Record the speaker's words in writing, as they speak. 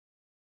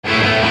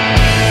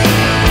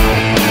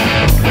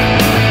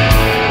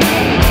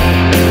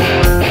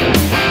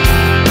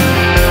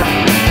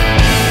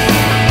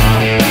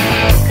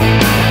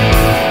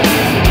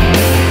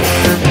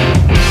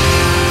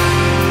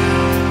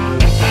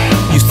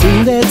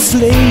think that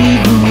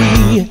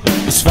slavery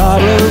is far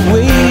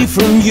away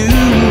from you,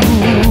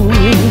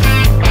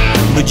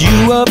 but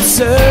you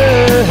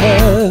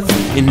observe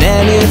in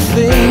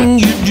anything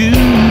you do.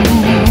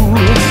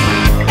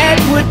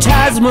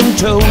 Advertisement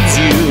told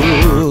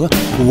you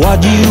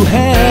what you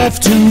have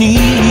to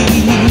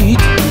need,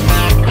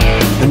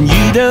 and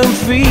you don't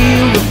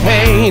feel the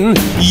pain,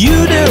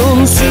 you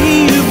don't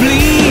see you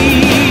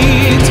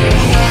bleed.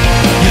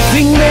 You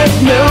think that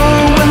no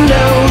one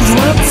knows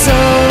what's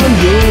on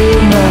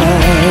your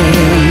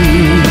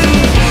mind,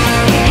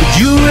 but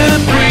you're a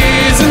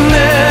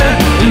prisoner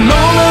and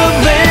all of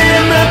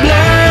them are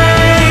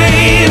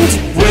blind.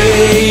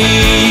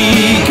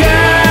 Wake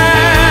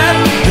up,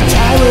 the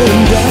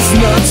tyrant does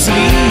not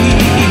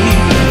sleep.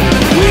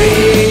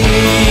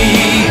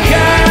 Wake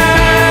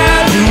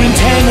up, you're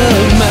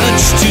entangled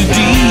much too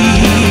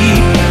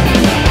deep.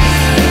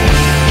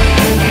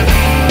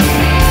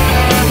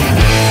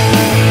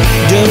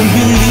 Don't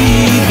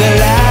believe the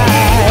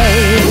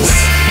lies.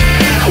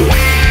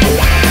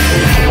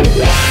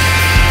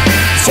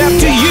 It's up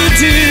to you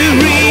to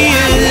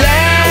realize.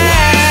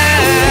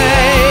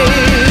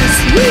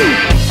 Woo!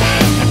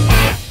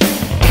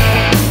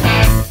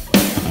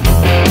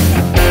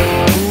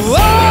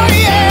 Oh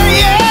yeah,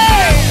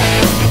 yeah.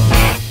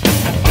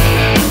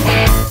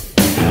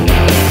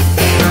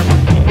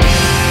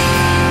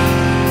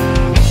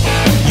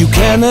 You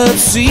cannot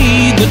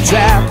see the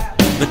trap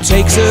that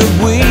takes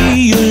away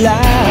your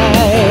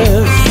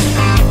life.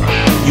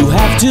 You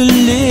have to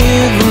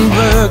live and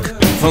work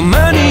for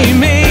money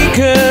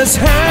makers'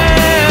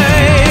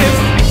 hive.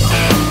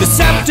 The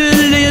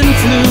subtle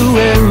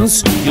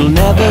influence you'll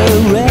never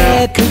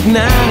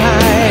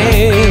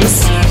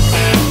recognize.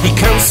 He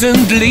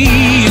constantly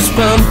is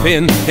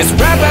pumping his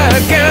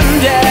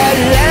propaganda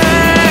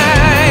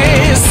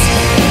lies.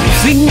 You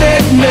think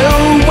that no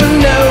one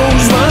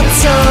knows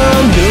what's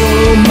on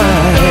your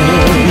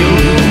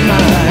mind,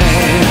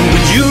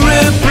 but you're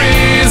a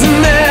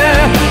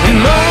prisoner and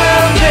all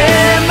of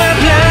them are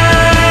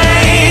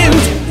blind.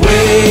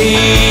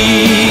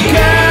 Wake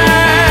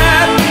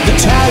up, the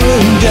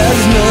tyrant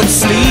does not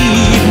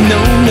sleep,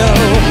 no, no.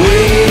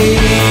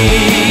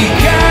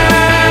 Wake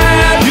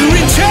up, you're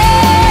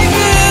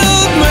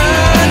entangled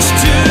much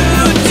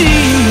too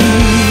deep.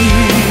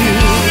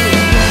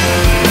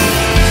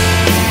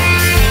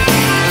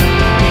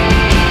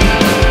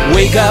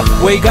 Wake up,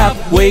 wake up,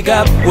 wake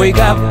up, wake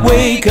up,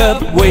 wake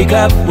up, wake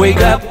up,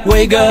 wake up,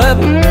 wake up.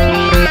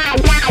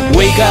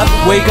 Wake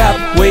up, wake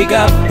up, wake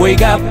up,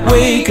 wake up,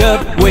 wake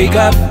up, wake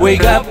up,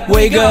 wake up,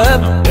 wake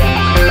up.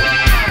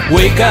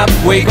 Wake up,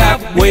 wake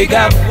up, wake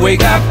up,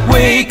 wake up,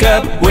 wake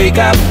up, wake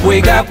up,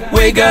 wake up,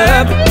 wake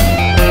up.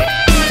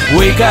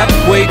 Wake up,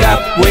 wake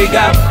up, wake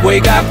up,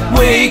 wake up,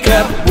 wake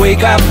up,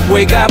 wake up,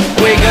 wake up,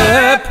 wake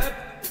up.